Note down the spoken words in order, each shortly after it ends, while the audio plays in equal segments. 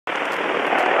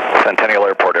Centennial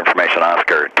Airport information,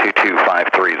 Oscar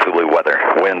 2253 Zulu weather,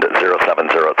 wind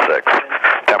 0706,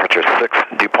 temperature 6,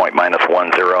 dew point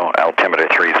 -10, altimeter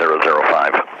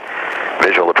 3005.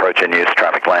 Visual approach in use,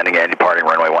 traffic landing and departing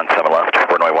runway 17 left,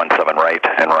 runway 17 right,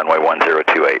 and runway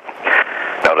 1028.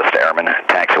 Notice to airmen,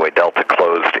 taxiway Delta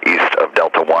closed east of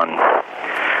Delta 1,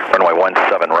 runway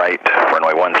 17 right,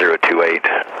 runway 1028,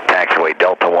 taxiway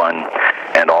Delta 1,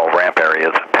 and all ramp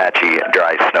areas, patchy,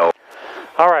 dry snow.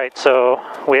 All right, so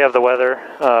we have the weather.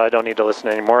 I don't need to listen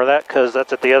to any more of that because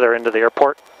that's at the other end of the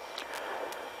airport.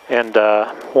 And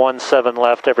 17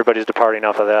 left, everybody's departing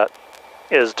off of that,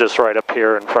 is just right up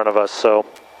here in front of us. So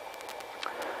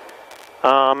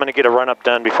I'm going to get a run-up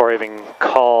done before I even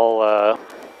call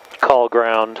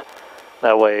ground.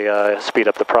 That way speed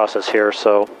up the process here.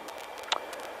 So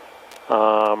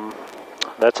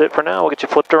that's it for now. We'll get you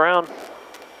flipped around.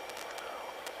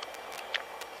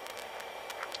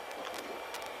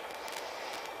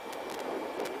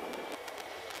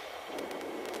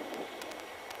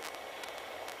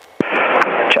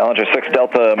 Challenger 6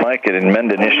 Delta Mike, at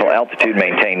amend initial altitude,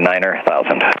 maintain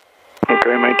 9,000.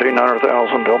 Okay, maintain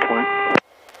 9,000, Delta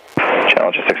Mike.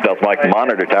 Challenger 6 Delta Mike,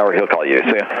 monitor tower, he'll call you.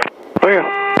 See ya. Oh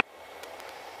yeah.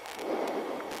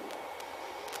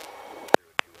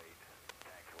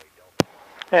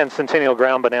 And Centennial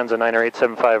Ground, Bonanza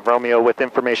 9875 Romeo with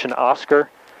information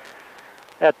Oscar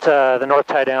at the North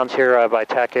Tie Downs here by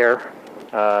TAC Air.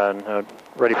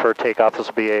 Ready for takeoff. This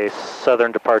will be a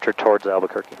southern departure towards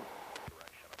Albuquerque.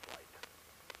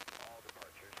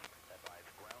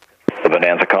 The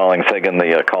Bonanza calling, SIGIN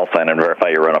the call sign and verify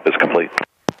your run-up is complete.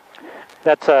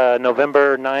 That's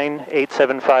November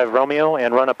 9875 Romeo,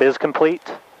 and run-up is complete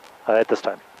at this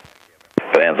time.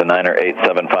 Bonanza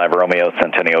 9875 Romeo,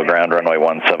 Centennial Ground, runway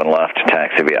 17 left,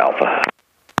 taxi via Alpha.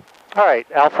 All right,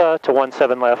 Alpha to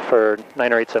 17 left for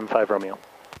 9875 Romeo.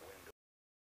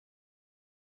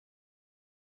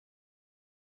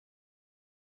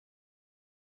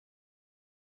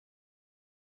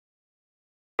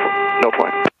 No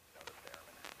point.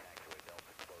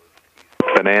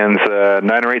 Bonanza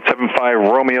 9875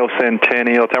 Romeo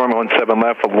Centennial, tower 17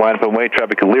 left, line up and wait,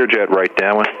 traffic Learjet right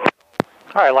downwind.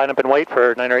 All right, line up and wait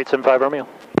for 9875 Romeo.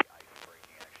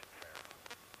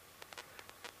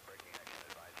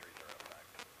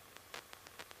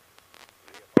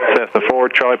 Cessna 4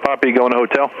 Charlie Papa, you going to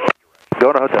hotel?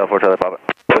 Going to hotel for Charlie Papa.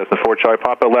 Cessna 4 Charlie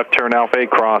Papa, left turn Alpha 8,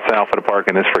 cross Alpha to park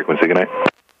in this frequency, good night.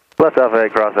 Left Alpha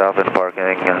 8, cross Alpha into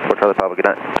parking, for Charlie Papa, good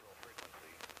night.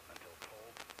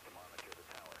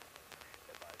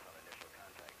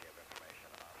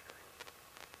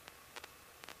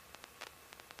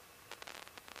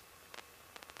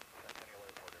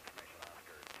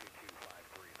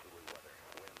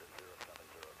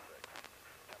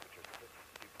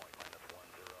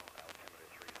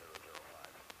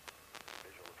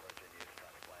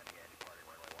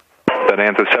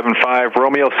 Bonanza 75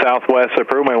 Romeo Southwest,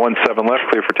 approved, my 17 left,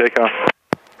 clear for takeoff.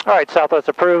 All right, Southwest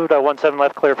approved, 17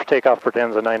 left, clear for takeoff for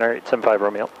Bonanza 9875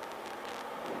 Romeo.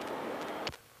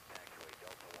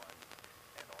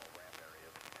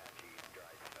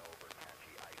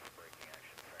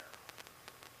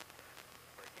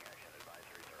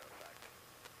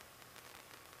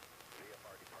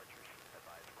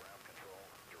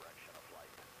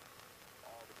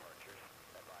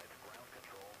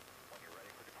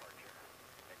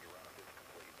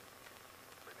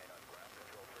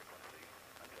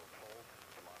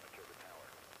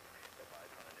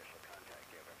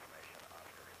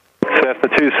 Cessna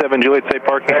 27 Juliet, say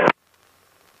parking.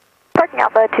 Parking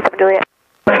Alpha 27 Juliet.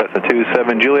 Cessna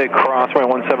 27 Juliet, cross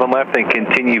runway 17 left and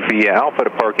continue via Alpha to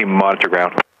parking, monitor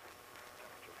ground.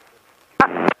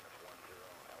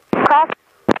 Cross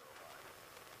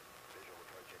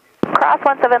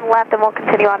 17 left and we'll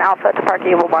continue on Alpha to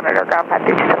parking. We'll monitor ground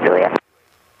 5327 Juliet.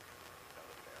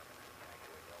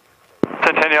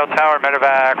 Centennial Tower,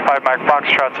 Medevac 5 Mike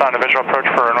Foxtrot's on a visual approach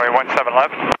for runway 17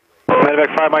 left.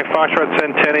 Medevac 5 Mike Foxtrot,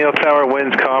 Centennial Tower,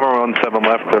 winds calmer, 17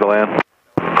 left, clear to land.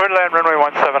 Clear to land,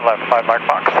 runway 17 left, 5 Mike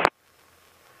Fox.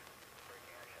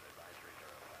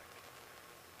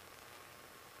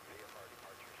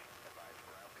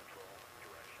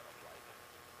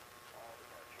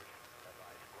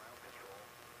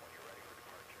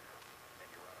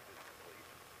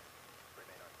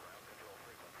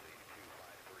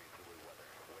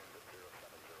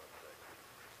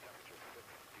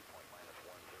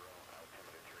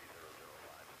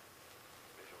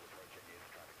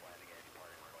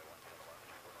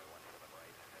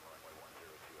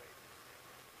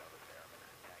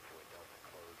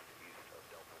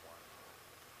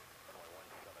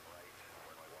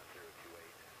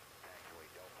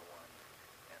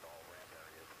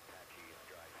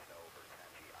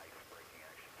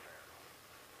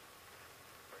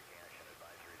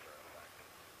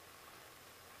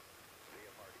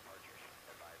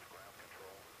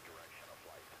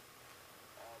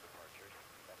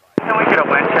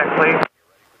 Wind check, please.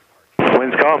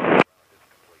 Wind's calm.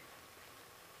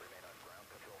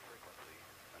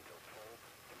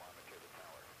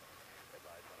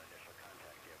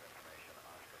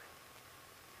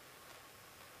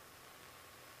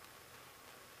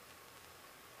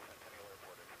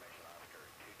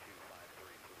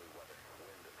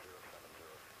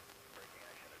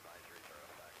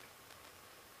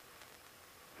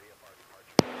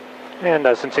 And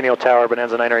Centennial Tower,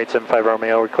 Bonanza 90875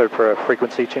 Romeo, we're cleared for a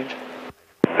frequency change.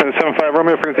 775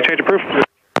 Romeo, frequency change approved.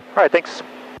 All right, thanks.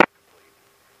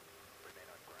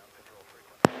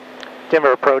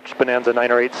 Denver approach, Bonanza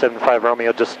 90875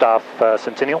 Romeo, just off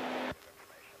Centennial.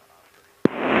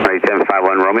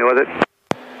 98751 Romeo, was it?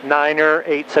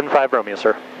 90875 Romeo,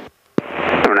 sir.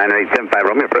 90875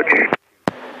 Romeo approach.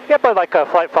 Yep, I'd like a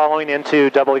flight following into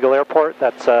Double Eagle Airport.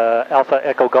 That's Alpha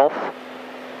Echo Golf.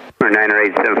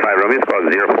 90875 Romeo, squawk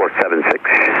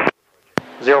 0476.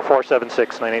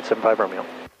 0476, 9875 Romeo.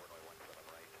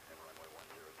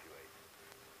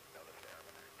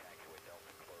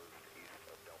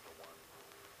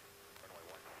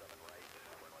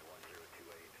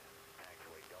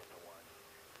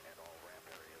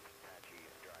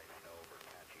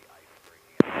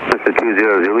 Mr. 20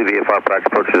 Zulu, VFR practice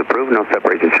approach is approved. No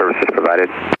separation services provided.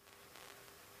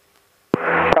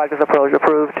 Practice approach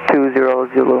approved, 20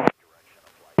 Zulu.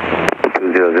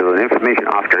 20 Zulu, information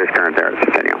Oscar is current there,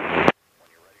 Centennial.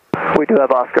 We do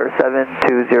have Oscar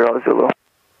 720 Zulu.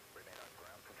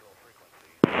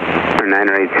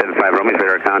 90875 Romeo,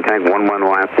 radar contact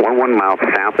 11 miles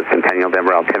south of Centennial,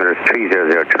 Denver, altimeter is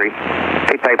 3003.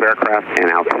 A-type aircraft and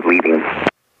out leaving.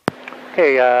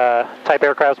 Okay, type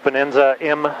aircraft Bonanza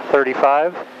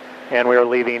M35, and we are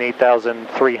leaving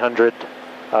 8,300.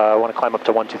 I want to climb up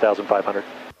to 12,500.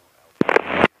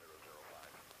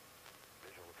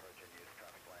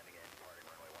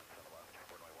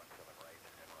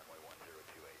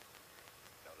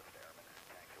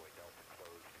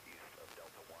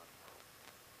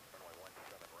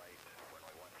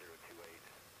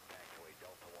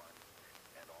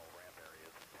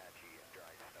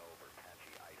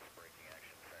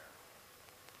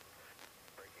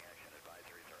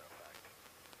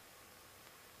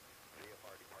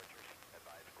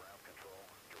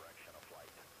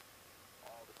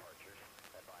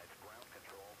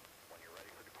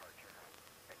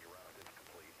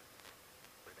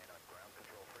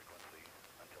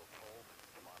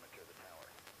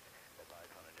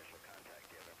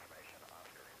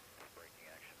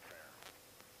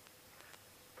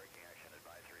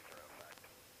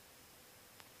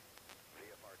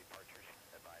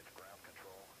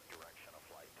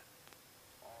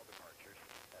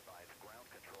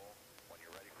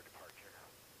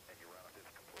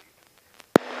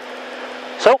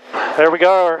 So, there we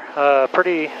go.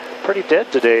 Pretty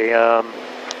dead today.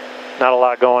 Not a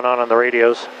lot going on the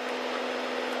radios.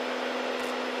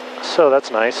 So that's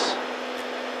nice.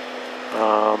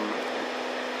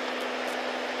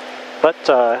 But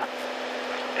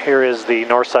here is the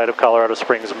north side of Colorado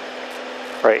Springs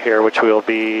right here, which we'll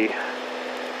be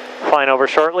flying over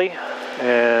shortly.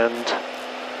 And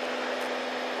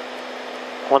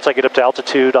once I get up to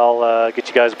altitude, I'll get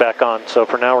you guys back on. So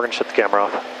for now, we're going to shut the camera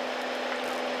off.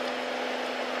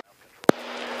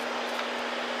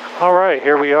 All right,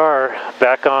 here we are,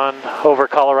 back on over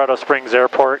Colorado Springs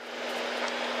Airport.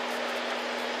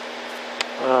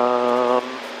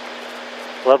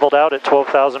 Leveled out at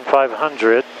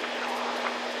 12,500.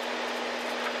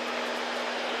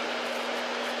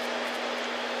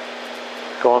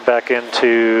 Going back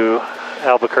into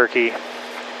Albuquerque.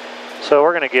 So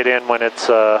we're going to get in when it's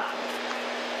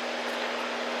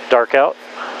dark out,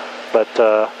 but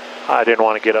I didn't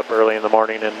want to get up early in the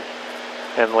morning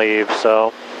and leave,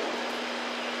 so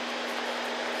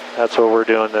that's what we're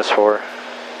doing this for.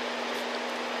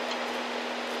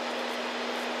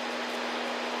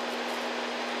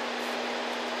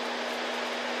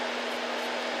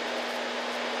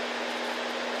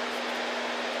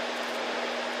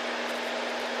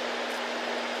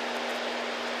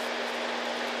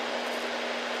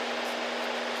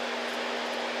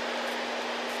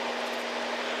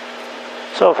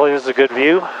 So hopefully this is a good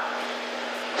view.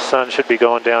 Sun should be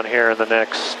going down here in the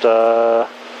next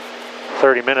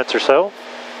 30 minutes or so.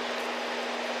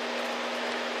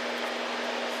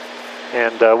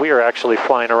 And we are actually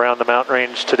flying around the mountain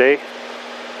range today.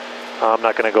 I'm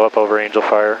not going to go up over Angel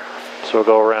Fire, so we'll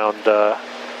go around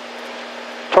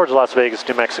towards Las Vegas,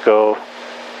 New Mexico,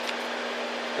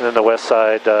 and then the west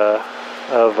side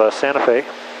of Santa Fe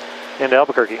into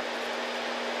Albuquerque.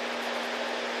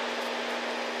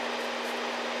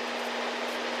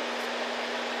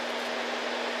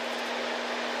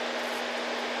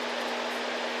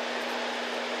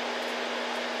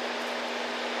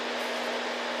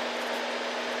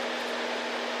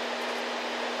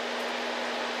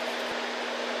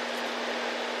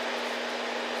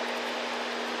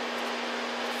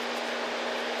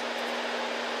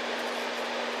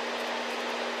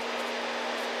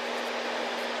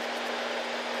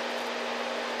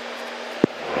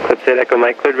 State Echo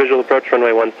Mike, cleared visual approach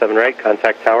runway 17 right,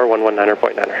 contact tower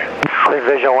 119.9er. Clear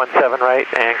visual 17 right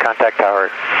and contact tower.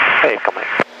 Hey, Echo Mike.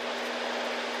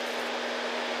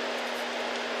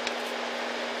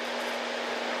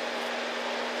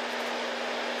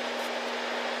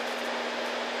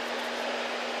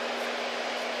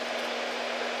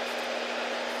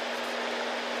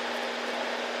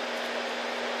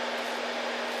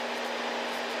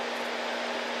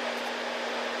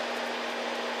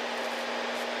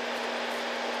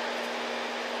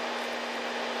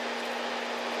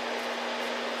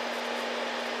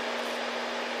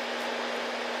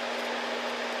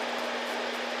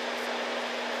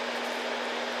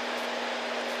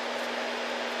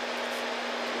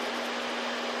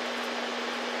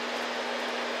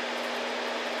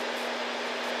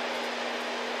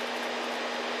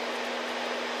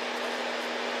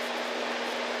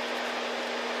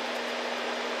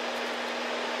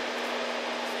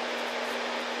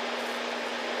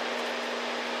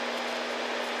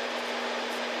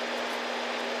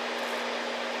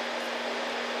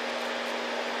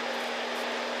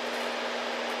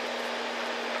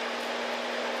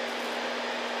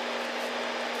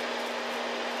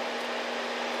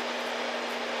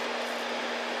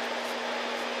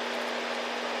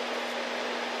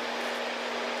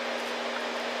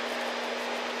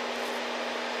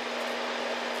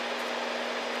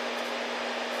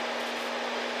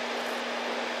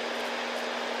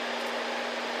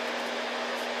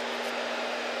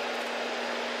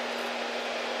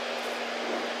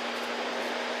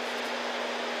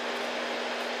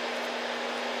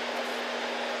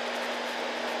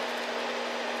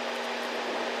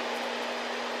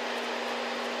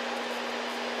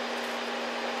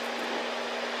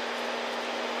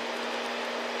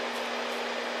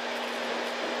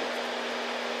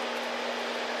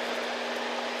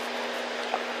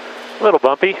 A little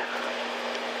bumpy.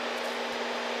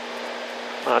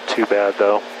 Not too bad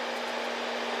though.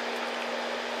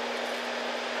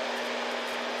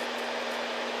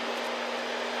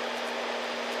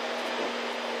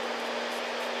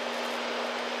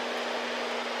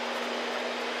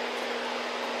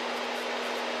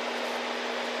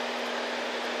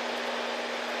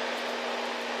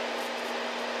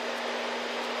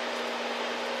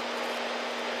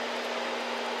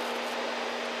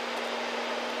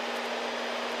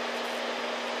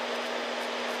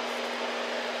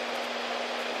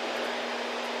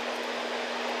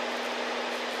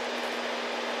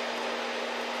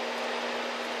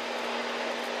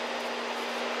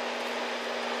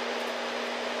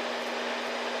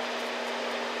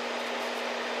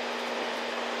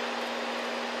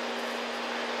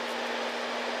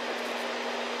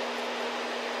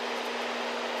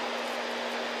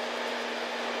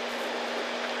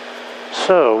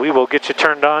 So we will get you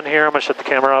turned on here. I'm going to shut the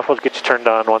camera off. We'll get you turned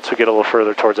on once we get a little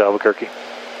further towards Albuquerque.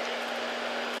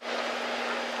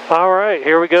 All right,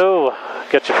 here we go.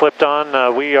 Get you flipped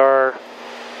on. We are,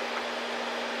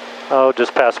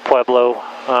 just past Pueblo.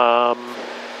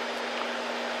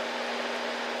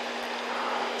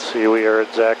 Let's see, we are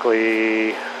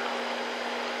exactly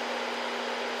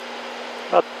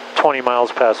about 20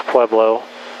 miles past Pueblo.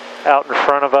 Out in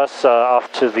front of us,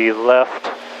 off to the left,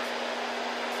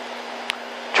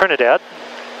 Trinidad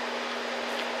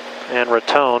and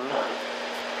Raton,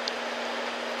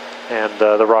 and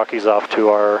the Rockies off to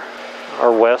our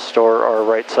west or our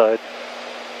right side.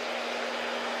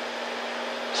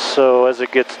 So as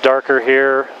it gets darker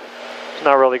here, it's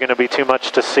not really going to be too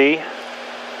much to see,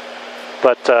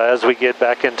 but as we get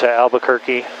back into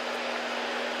Albuquerque,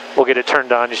 we'll get it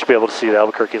turned on. You should be able to see the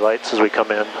Albuquerque lights as we come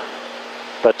in.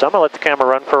 But I'm going to let the camera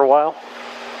run for a while,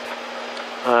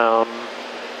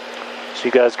 so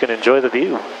you guys can enjoy the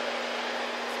view.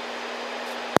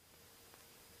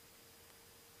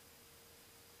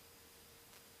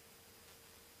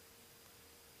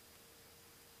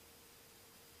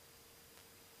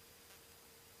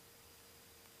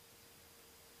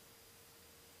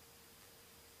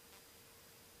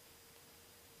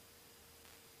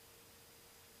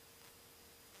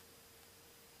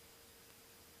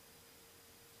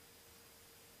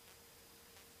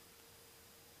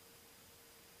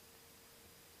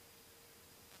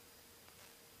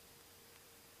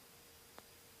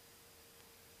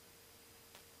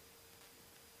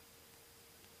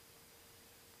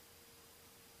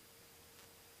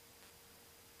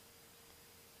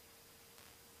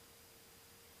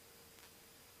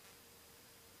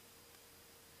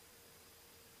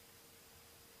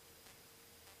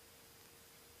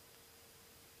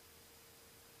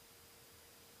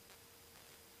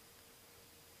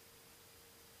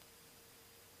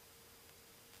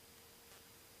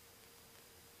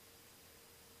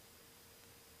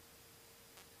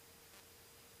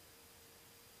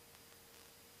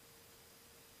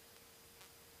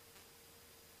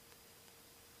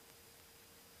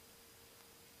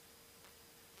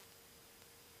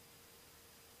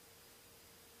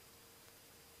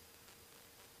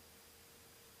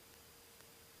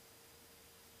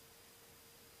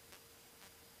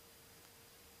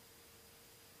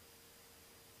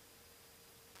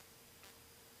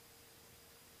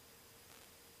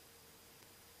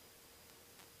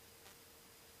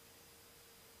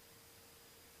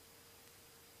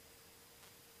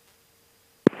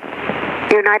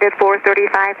 United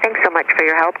 435, thanks so much for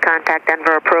your help. Contact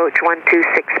Denver approach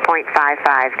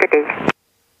 126.55. Good day.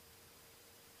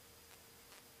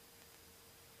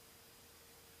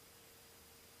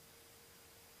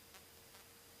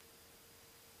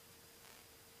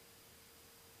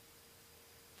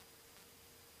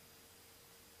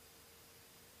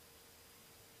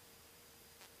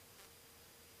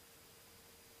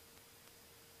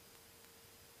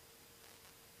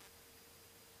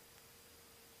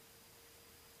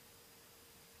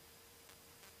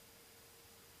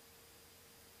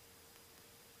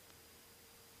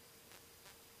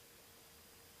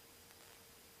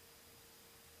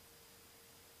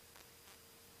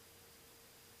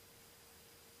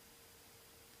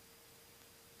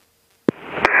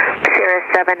 Sierra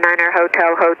 79er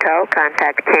Hotel,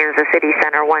 contact Kansas City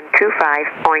Center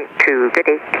 125.2. Good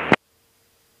day.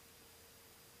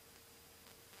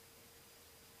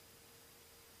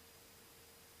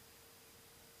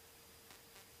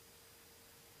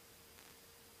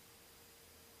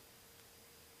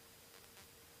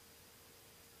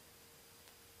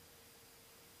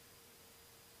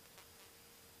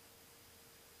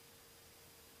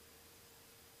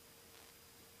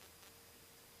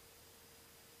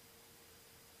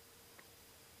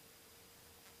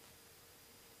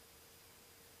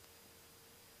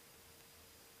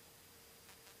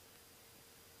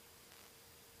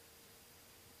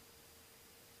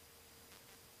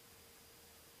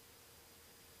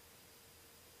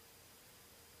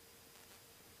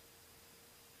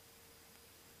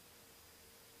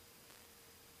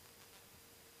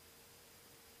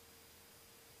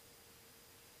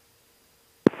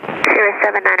 Sierra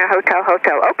 79er Hotel.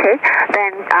 Okay,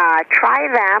 then try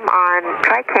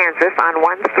Kansas on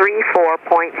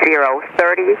 134.0,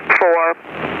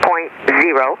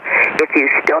 34.0. If you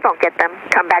still don't get them,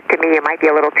 come back to me. You might be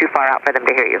a little too far out for them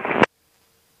to hear you.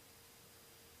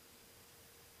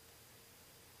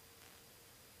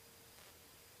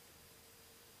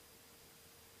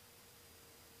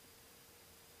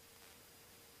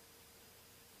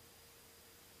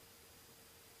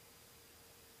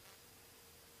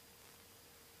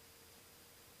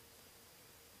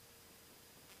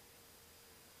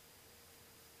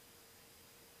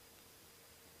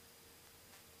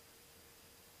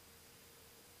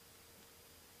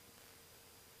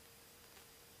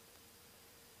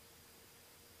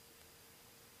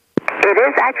 It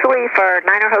is actually for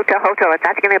Niner Hotel. It's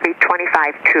actually going to be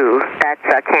 25.2. That's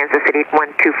Kansas City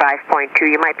 125.2.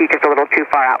 You might be just a little too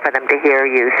far out for them to hear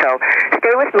you. So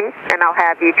stay with me, and I'll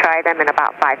have you try them in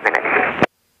about 5 minutes.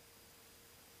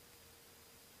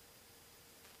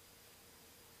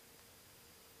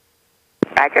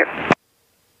 Roger.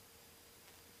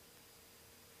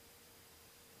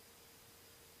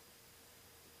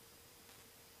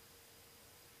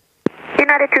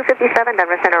 United 257,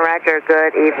 Denver Center, Roger,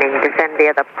 good evening. Descend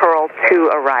via the Pearl 2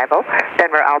 arrival,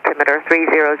 Denver altimeter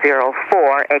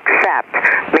 3004, except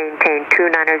maintain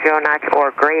 290 knots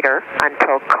or greater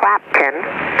until Clapton.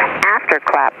 After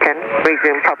Clapton,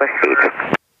 resume published speeds.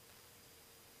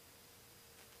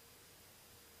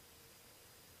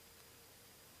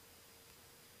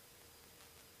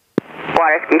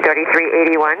 Waterski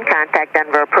 3381, contact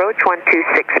Denver approach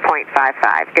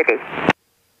 126.55. Good day.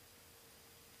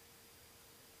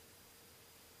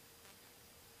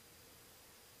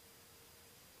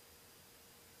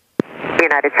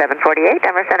 United 748,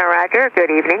 Denver Center, Roger. Good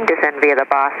evening. Descend via the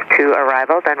Boss 2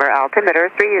 arrival, Denver altimeter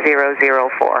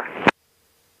 3004.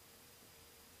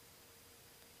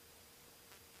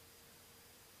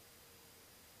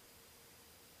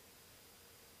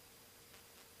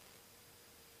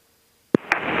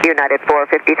 United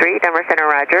 453, Denver Center,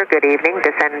 Roger. Good evening.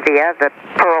 Descend via the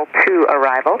Pearl 2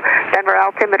 arrival, Denver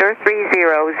altimeter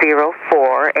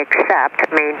 3004,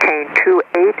 except maintain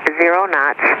 280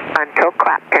 knots until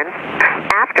Clapton.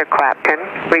 After Clapton,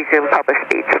 resume published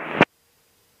speeds.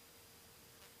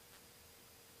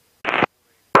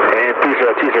 And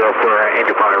 2020 for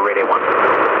Andrew Potter, Radio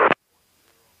 1.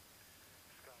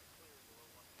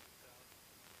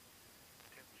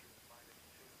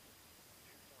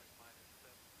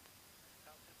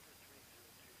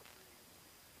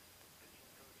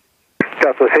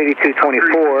 Southwest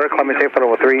 8224, climate safe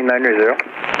level 390.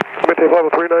 Climate safe level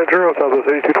 390, Southwest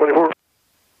 8224.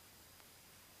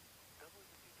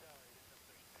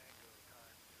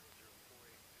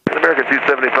 American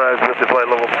 275, lifted flight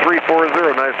level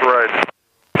 340, nice ride.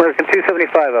 American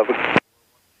 275,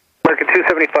 American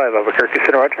 275, Albuquerque,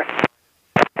 Center, Roger.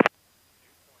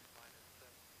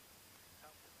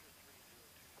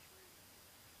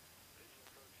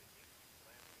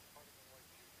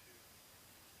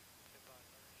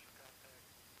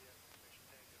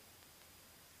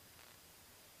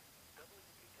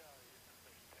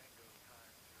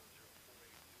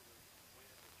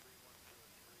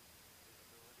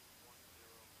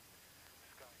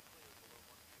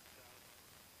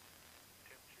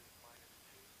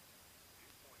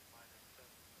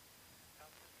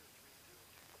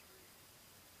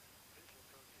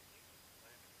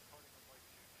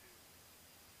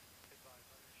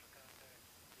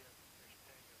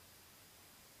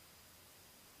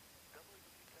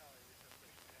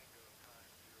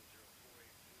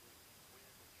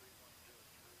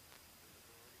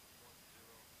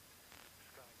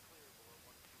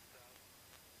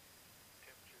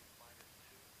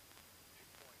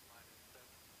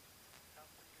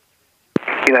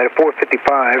 United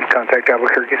 455, contact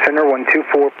Albuquerque Center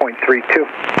 124.32.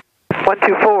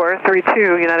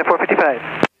 12432, United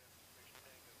 455.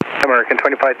 American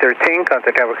 2513,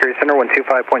 contact Albuquerque Center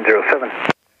 125.07.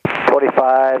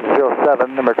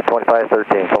 2507, American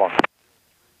 2513, come on.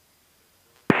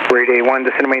 Radii 1,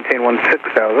 descend and maintain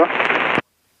 16,000.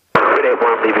 Radii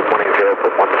 1, leaving 180 for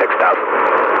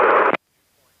 16,000.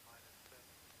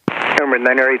 Number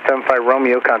 90875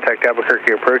 Romeo, contact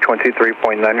Albuquerque approach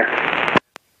 123.9.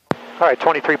 All right,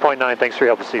 23.9, thanks for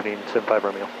your help this evening, 75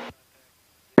 Romeo.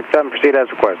 7, proceed as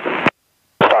requested.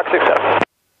 Stock 67.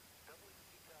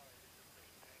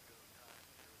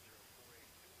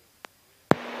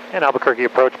 And Albuquerque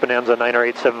approach, Bonanza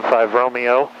 90875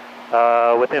 Romeo,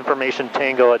 with information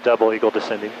Tango at Double Eagle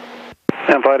descending.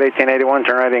 And flight 1881,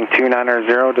 turn right heading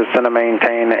 290, descend and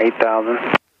maintain 8,000.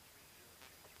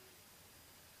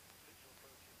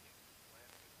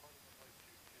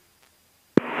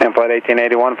 And flight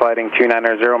 1881, flight heading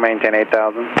 290, maintain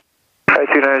 8,000. Flight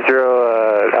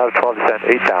 290, out of 12 descent,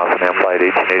 8,000, and flight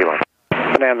 1881.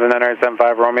 Bonanza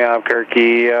 975 Romeo,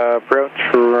 Albuquerque approach,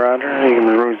 roger. You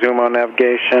can resume on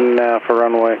navigation for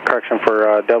runway, correction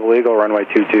for Double Eagle, runway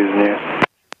 22 is news.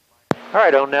 All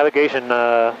right, on navigation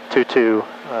 22,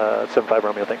 75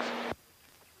 Romeo, thanks.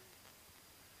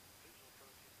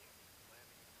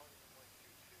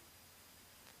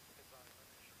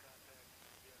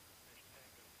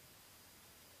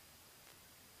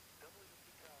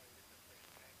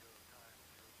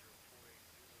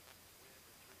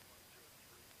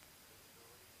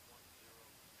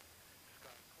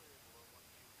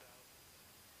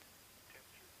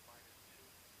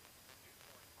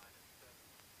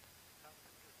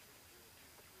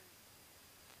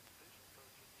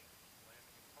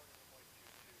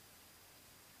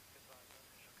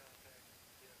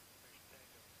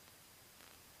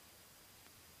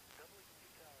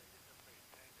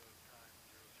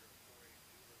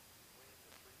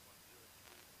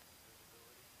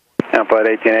 Now flight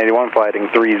 1881, flighting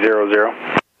 300.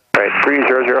 Right,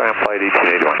 300, and flight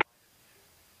 1881.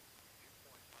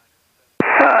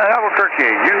 Albuquerque,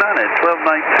 United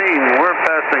 1219, we're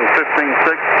passing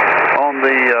 156 on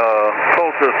the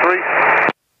Tulsa 3.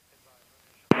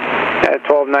 At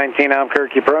 1219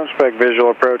 Albuquerque prospect,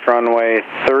 visual approach runway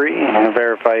 3, and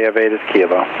verify you have ATIS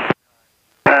Kilo.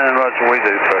 And roger, we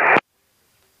do, sir.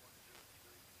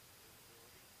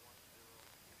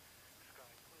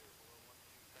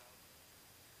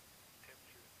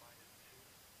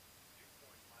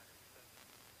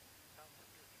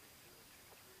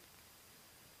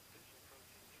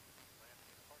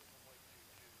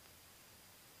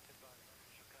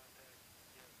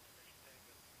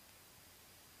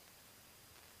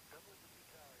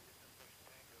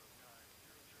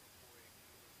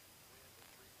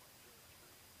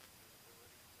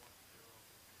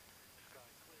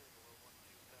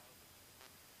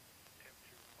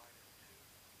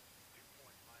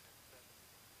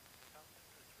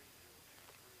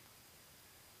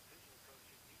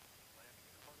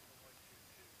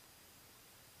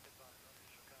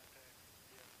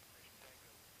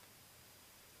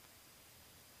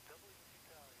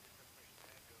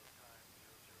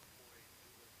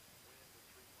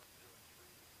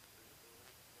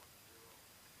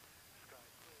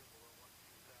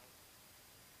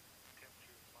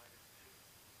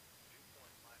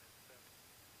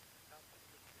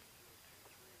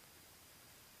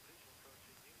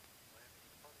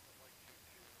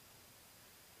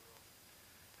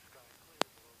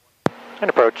 And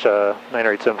approach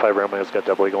 90875 Romeo's got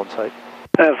Double Eagle in sight.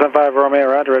 75 Romeo,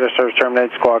 roger, radar service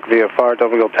terminates, squawk VFR,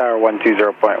 Double Eagle Tower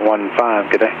 120.15,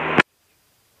 good day.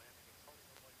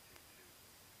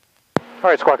 All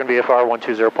right, squawking VFR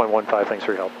 120.15, thanks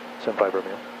for your help, 75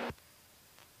 Romeo.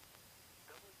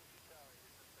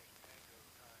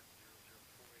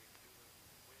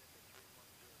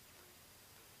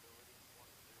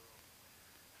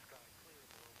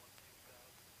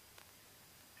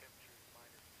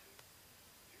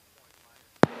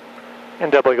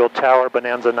 And Double Eagle Tower,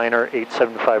 Bonanza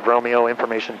 90875 Romeo,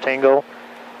 information Tango.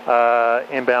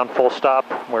 Inbound full stop.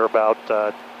 We're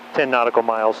about 10 nautical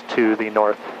miles to the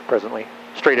north presently.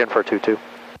 Straight in for a 2-2.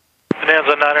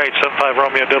 Bonanza 90875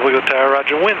 Romeo, Double Eagle Tower,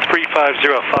 roger. Wind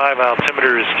 3505,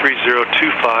 altimeter is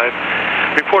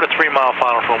 3025. Report a 3-mile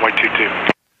final for runway 22.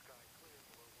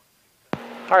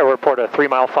 All right, we'll report a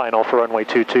 3-mile final for runway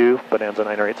 22, Bonanza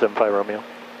 90875 Romeo.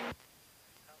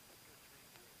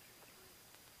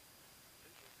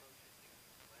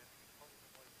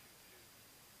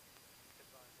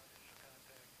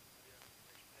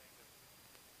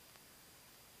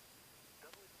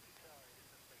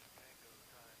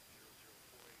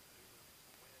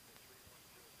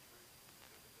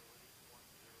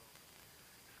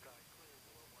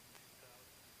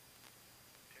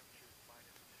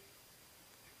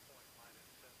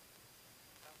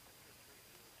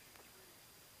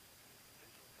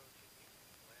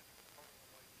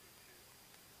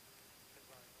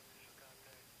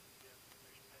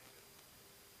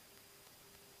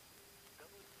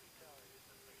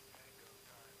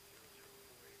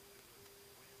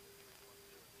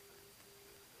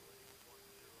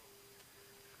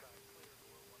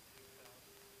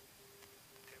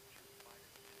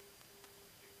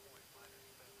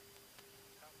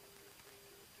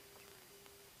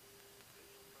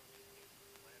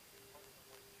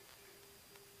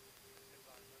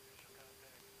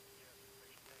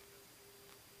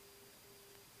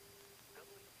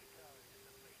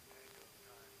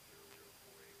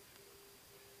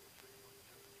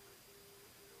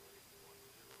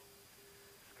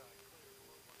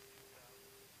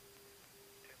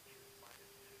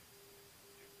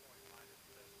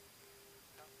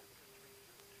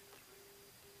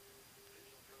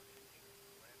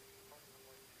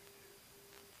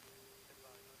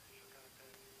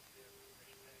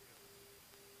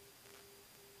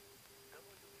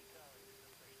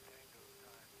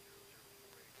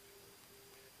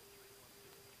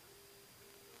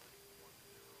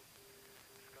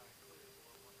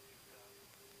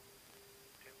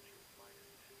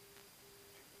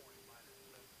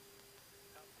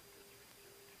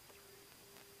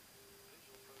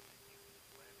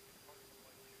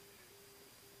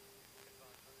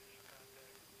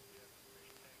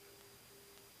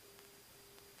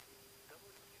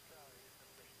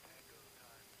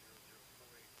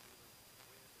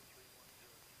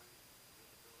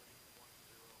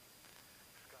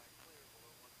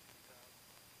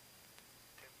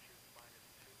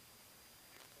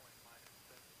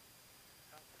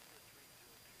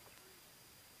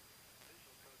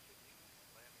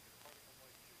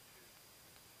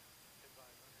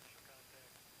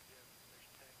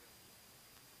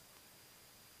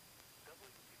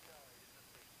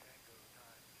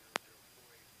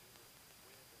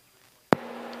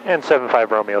 And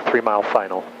 75 Romeo, 3 mile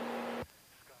final.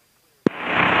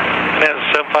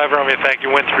 Bonanza 75 Romeo, thank you.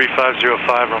 Wind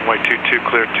 3505, runway 22,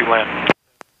 clear to land.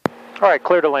 All right,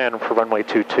 clear to land for runway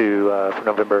 22 for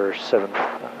November 7th,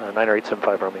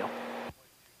 90875 Romeo.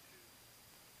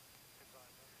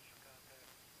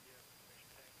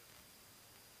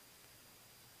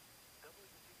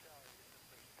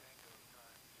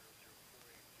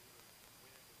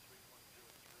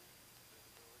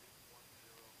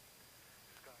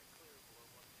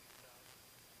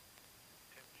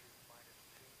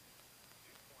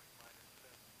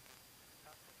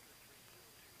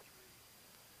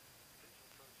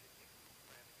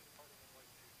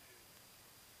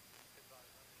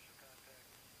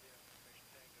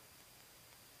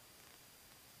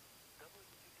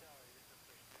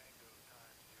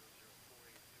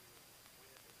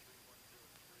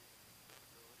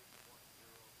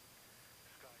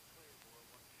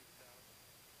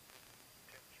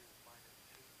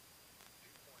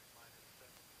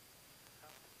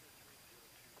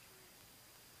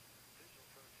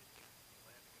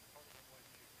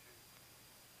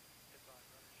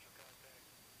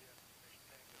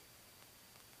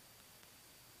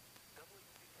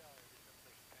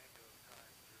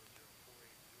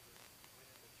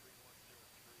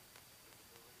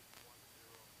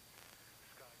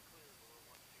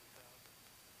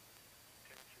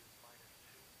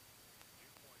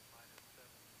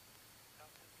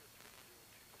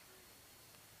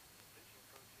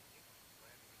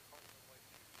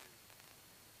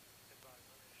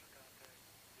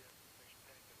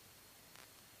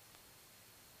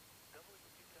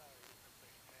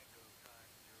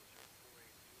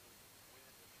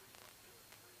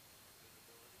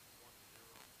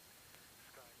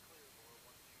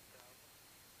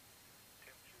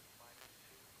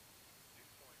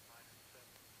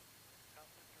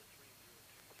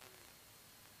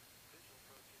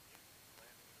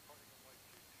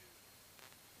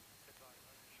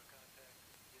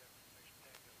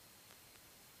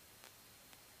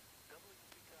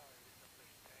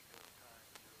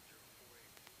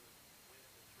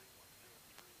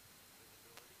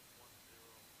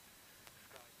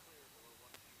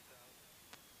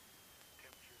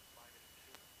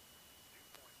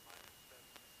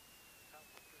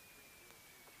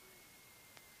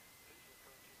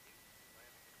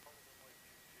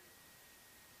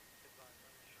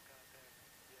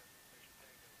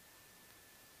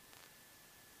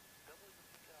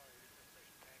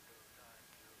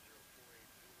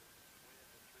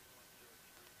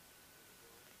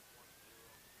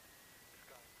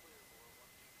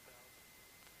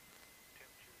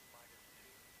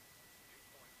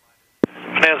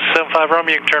 Bonanza 75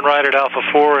 Romeo, you can turn right at Alpha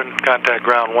 4 and contact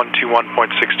ground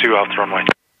 121.62 off the runway.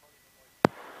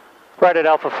 Right at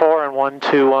Alpha 4 and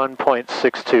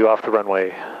 121.62 off the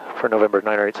runway for November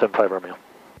 90875 Romeo.